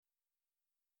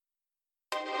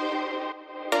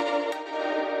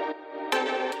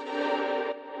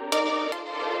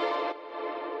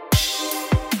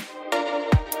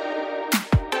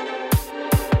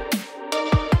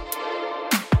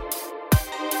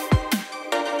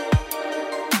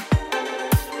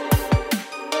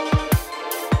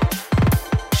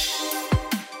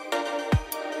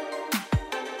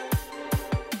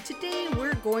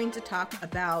going to talk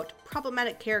about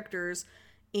problematic characters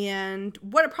and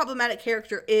what a problematic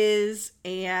character is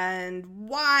and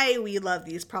why we love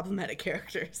these problematic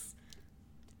characters.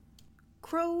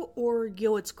 Crow, or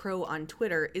Yo It's Crow on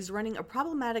Twitter, is running a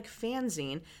problematic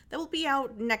fanzine that will be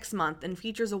out next month and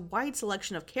features a wide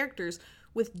selection of characters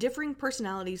with differing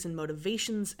personalities and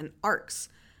motivations and arcs.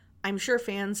 I'm sure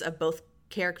fans of both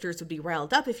characters would be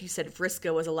riled up if you said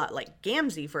Vriska was a lot like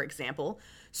Gamzee, for example.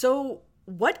 So,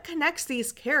 what connects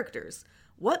these characters?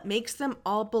 What makes them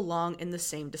all belong in the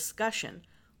same discussion?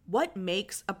 What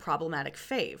makes a problematic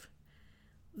fave?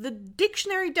 The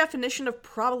dictionary definition of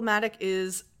problematic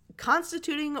is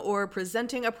constituting or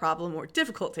presenting a problem or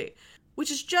difficulty,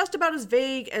 which is just about as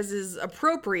vague as is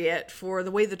appropriate for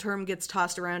the way the term gets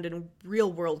tossed around in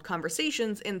real-world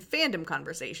conversations and fandom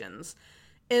conversations.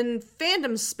 In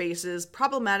fandom spaces,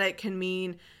 problematic can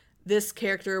mean this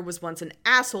character was once an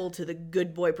asshole to the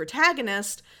good boy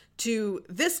protagonist, to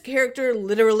this character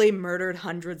literally murdered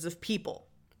hundreds of people.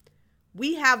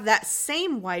 We have that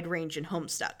same wide range in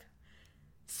Homestuck.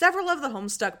 Several of the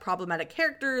Homestuck problematic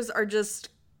characters are just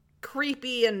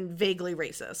creepy and vaguely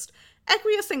racist.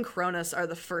 Equius and Cronus are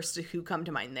the first who come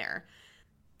to mind there.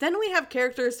 Then we have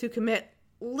characters who commit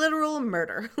literal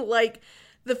murder, like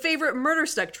the favorite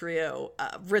Murderstuck trio,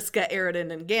 Vriska,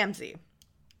 Aridin, and Gamzee.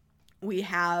 We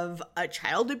have a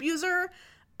child abuser,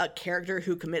 a character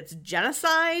who commits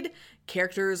genocide,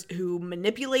 characters who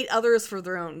manipulate others for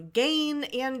their own gain,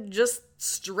 and just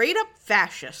straight up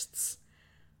fascists.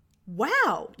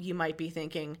 Wow, you might be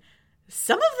thinking,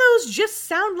 some of those just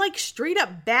sound like straight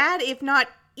up bad, if not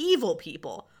evil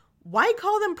people. Why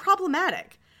call them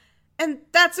problematic? And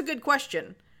that's a good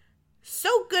question.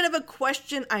 So good of a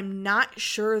question, I'm not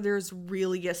sure there's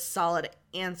really a solid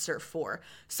answer for.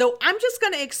 So I'm just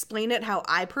going to explain it how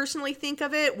I personally think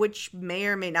of it, which may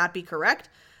or may not be correct.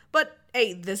 But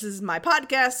hey, this is my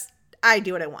podcast. I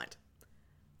do what I want.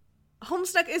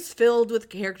 Homestuck is filled with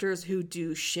characters who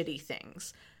do shitty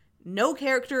things. No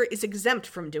character is exempt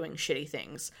from doing shitty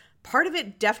things. Part of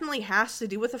it definitely has to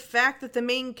do with the fact that the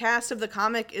main cast of the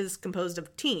comic is composed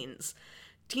of teens.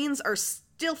 Teens are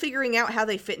still figuring out how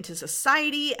they fit into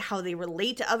society, how they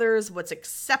relate to others, what's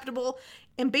acceptable,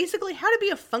 and basically how to be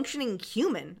a functioning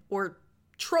human, or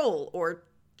troll, or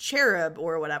cherub,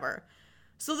 or whatever.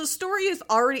 So the story is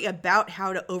already about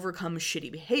how to overcome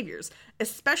shitty behaviors,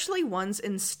 especially ones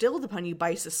instilled upon you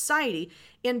by society,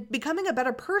 and becoming a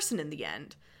better person in the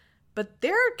end. But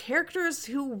there are characters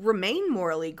who remain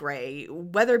morally gray,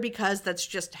 whether because that's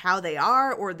just how they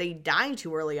are or they die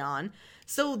too early on,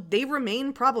 so they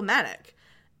remain problematic.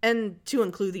 And to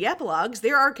include the epilogues,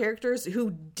 there are characters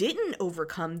who didn't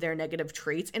overcome their negative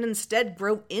traits and instead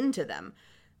grow into them.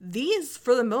 These,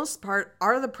 for the most part,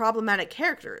 are the problematic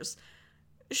characters.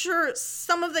 Sure,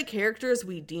 some of the characters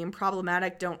we deem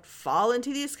problematic don't fall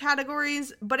into these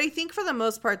categories, but I think for the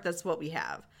most part that's what we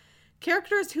have.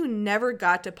 Characters who never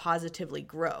got to positively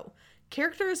grow.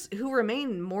 Characters who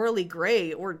remain morally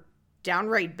gray or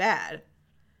downright bad.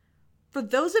 For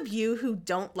those of you who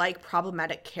don't like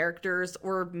problematic characters,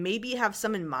 or maybe have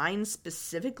some in mind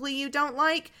specifically you don't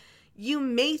like, you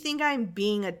may think I'm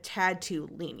being a tad too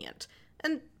lenient.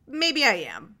 And maybe I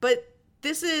am, but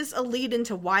this is a lead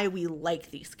into why we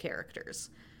like these characters.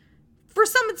 For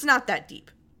some, it's not that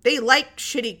deep. They like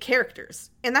shitty characters,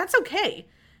 and that's okay.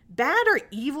 Bad or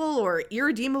evil or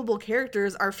irredeemable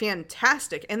characters are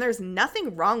fantastic, and there's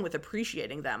nothing wrong with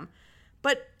appreciating them.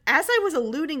 But as I was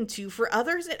alluding to, for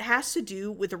others it has to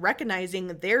do with recognizing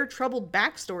their troubled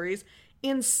backstories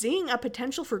and seeing a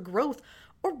potential for growth,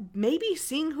 or maybe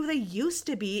seeing who they used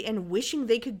to be and wishing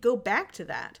they could go back to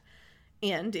that.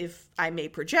 And, if I may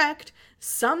project,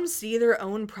 some see their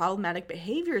own problematic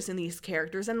behaviors in these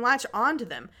characters and latch onto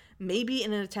them, maybe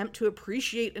in an attempt to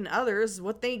appreciate in others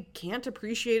what they can't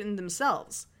appreciate in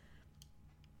themselves.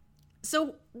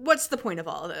 So, what's the point of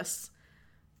all of this?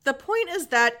 The point is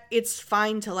that it's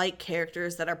fine to like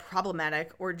characters that are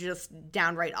problematic or just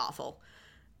downright awful.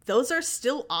 Those are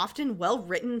still often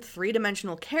well-written,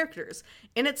 three-dimensional characters,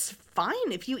 and it's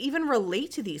fine if you even relate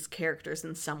to these characters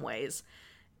in some ways.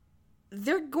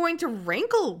 They're going to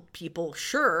rankle people,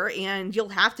 sure, and you'll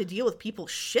have to deal with people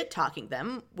shit-talking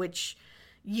them, which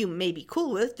you may be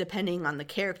cool with, depending on the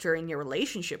character and your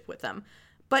relationship with them.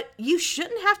 But you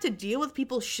shouldn't have to deal with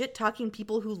people shit-talking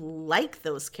people who like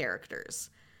those characters.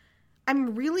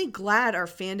 I'm really glad our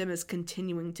fandom is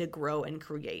continuing to grow and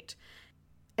create.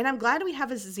 And I'm glad we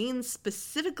have a zine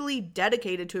specifically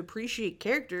dedicated to appreciate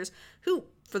characters who,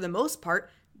 for the most part,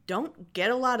 don't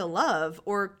get a lot of love,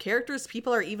 or characters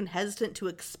people are even hesitant to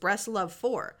express love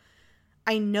for.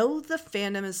 I know the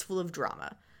fandom is full of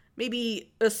drama.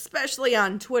 maybe especially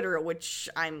on Twitter, which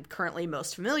I'm currently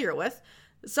most familiar with.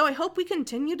 So I hope we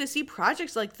continue to see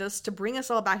projects like this to bring us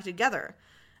all back together.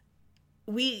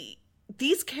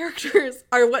 These characters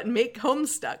are what make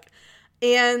Homestuck.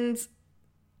 And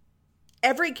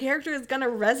every character is going to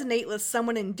resonate with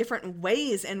someone in different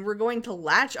ways, and we're going to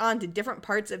latch on to different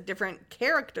parts of different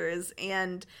characters.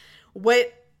 And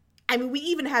we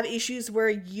even have issues where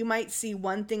you might see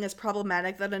one thing as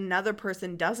problematic that another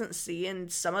person doesn't see,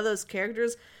 and some of those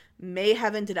characters may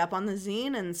have ended up on the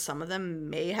zine, and some of them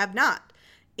may have not.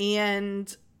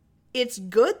 And it's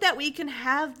good that we can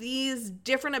have these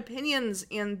different opinions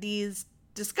in these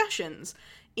discussions,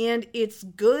 and it's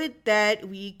good that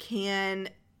we can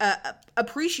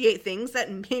appreciate things that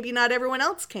maybe not everyone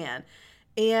else can.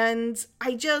 And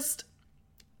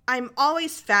I'm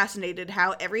always fascinated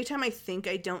how every time I think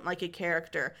I don't like a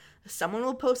character, someone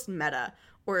will post meta,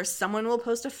 or someone will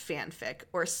post a fanfic,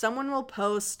 or someone will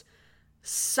post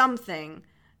something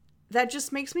that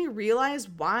just makes me realize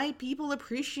why people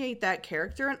appreciate that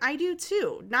character, and I do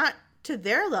too. Not to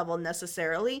their level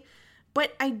necessarily,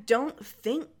 but I don't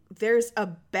think there's a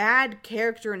bad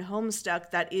character in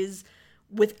Homestuck that is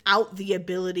without the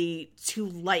ability to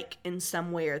like in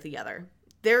some way or the other.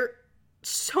 They're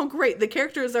so great. The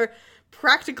characters are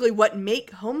practically what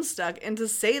make Homestuck, and to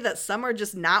say that some are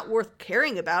just not worth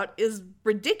caring about is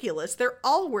ridiculous. They're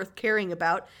all worth caring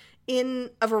about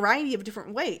in a variety of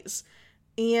different ways.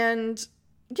 And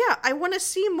yeah, I want to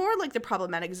see more like the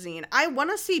Problematic Zine. I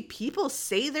want to see people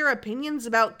say their opinions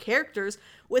about characters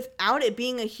without it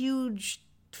being a huge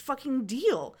fucking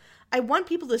deal. I want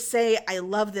people to say, I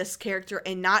love this character,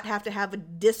 and not have to have a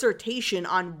dissertation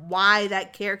on why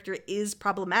that character is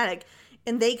problematic,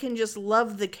 and they can just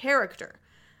love the character.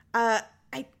 I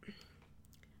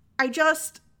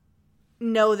just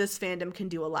know this fandom can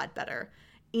do a lot better.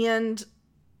 And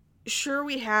sure,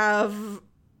 we have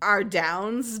our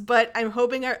downs, but I'm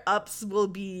hoping our ups will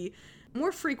be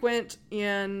more frequent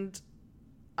and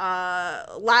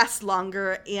last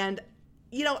longer. And,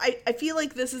 I feel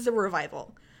like this is a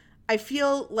revival. I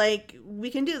feel like we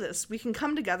can do this. We can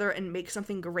come together and make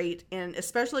something great. And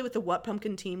especially with the What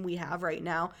Pumpkin team we have right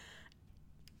now,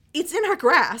 it's in our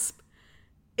grasp.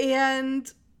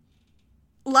 And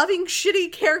loving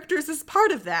shitty characters is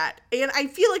part of that. And I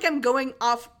feel like I'm going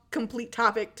off complete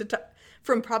topic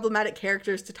from problematic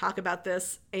characters to talk about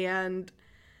this. And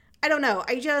I don't know.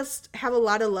 I just have a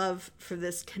lot of love for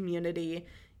this community,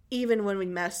 even when we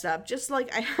mess up. Just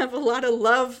like I have a lot of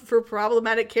love for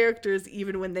problematic characters,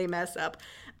 even when they mess up.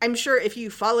 I'm sure if you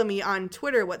follow me on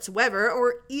Twitter whatsoever,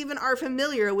 or even are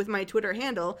familiar with my Twitter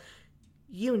handle,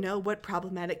 you know what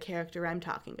problematic character I'm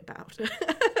talking about.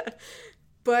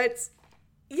 But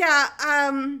yeah,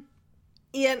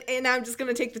 and I'm just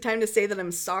going to take the time to say that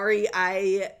I'm sorry.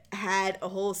 I had a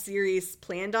whole series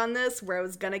planned on this where I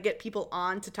was going to get people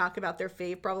on to talk about their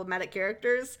fave problematic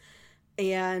characters.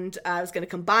 And I was going to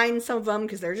combine some of them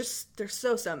because there's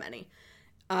so many.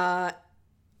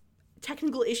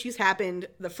 Technical issues happened.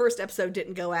 The first episode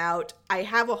didn't go out. I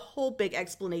have a whole big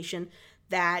explanation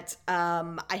that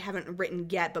I haven't written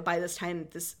yet, but by the time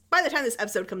this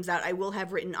episode comes out, I will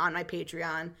have written on my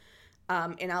Patreon,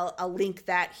 and I'll link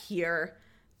that here,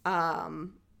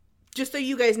 just so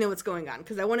you guys know what's going on,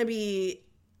 because I want to be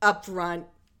upfront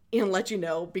and let you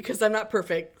know, because I'm not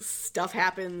perfect. Stuff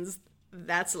happens.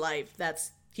 That's life.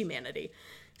 That's humanity.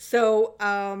 So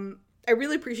I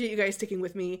really appreciate you guys sticking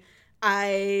with me.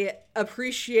 I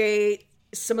appreciate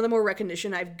some of the more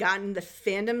recognition I've gotten in the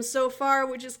fandom so far,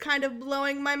 which is kind of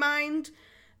blowing my mind.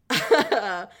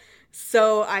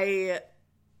 So I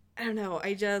don't know.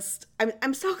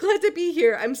 I'm so glad to be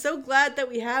here. I'm so glad that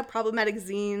we have problematic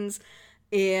zines,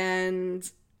 and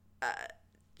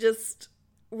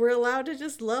we're allowed to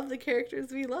just love the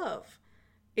characters we love.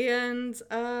 And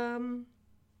yeah,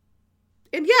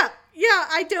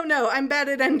 I don't know. I'm bad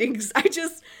at endings. I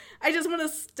just want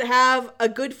us to have a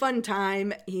good, fun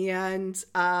time. And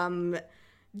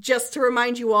just to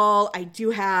remind you all, I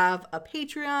do have a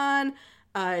Patreon,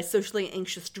 Socially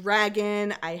Anxious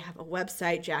Dragon. I have a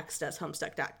website,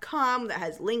 jaxdoeshomestuck.com, that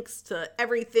has links to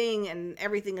everything, and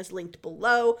everything is linked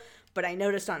below. But I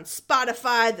noticed on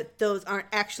Spotify that those aren't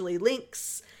actually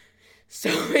links. So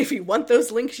if you want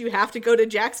those links, you have to go to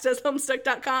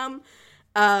jaxdoeshomestuck.com.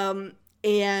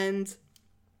 And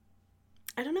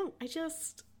I don't know. I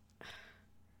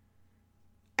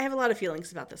have a lot of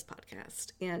feelings about this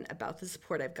podcast and about the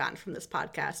support I've gotten from this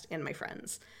podcast and my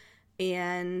friends.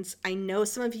 And I know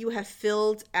some of you have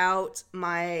filled out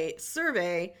my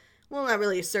survey. Well, not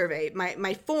really a survey,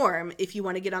 my form, if you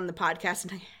want to get on the podcast,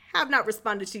 and I have not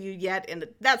responded to you yet. And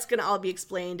that's going to all be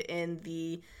explained in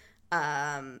the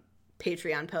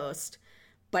Patreon post.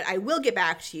 But I will get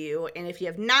back to you, and if you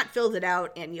have not filled it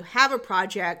out and you have a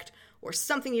project or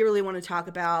something you really want to talk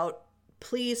about,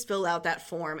 please fill out that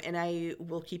form, and I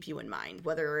will keep you in mind.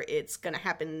 Whether it's going to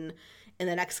happen in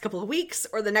the next couple of weeks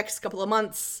or the next couple of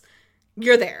months,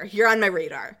 you're there. You're on my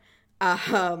radar.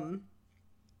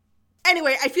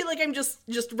 Anyway, I feel like I'm just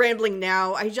rambling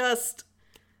now. I just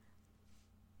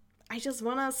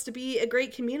want us to be a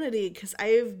great community, because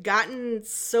I've gotten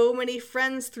so many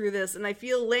friends through this, and I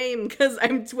feel lame because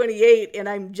I'm 28 and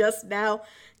I'm just now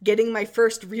getting my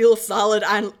first real solid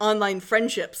online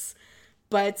friendships.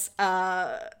 But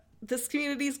this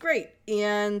community is great,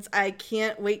 and I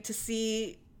can't wait to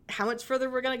see how much further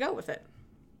we're going to go with it.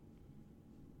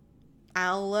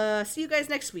 I'll see you guys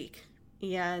next week,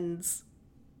 and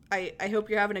I hope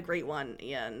you're having a great one,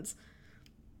 and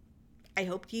I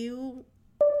hope you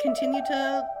continue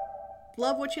to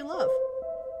love what you love.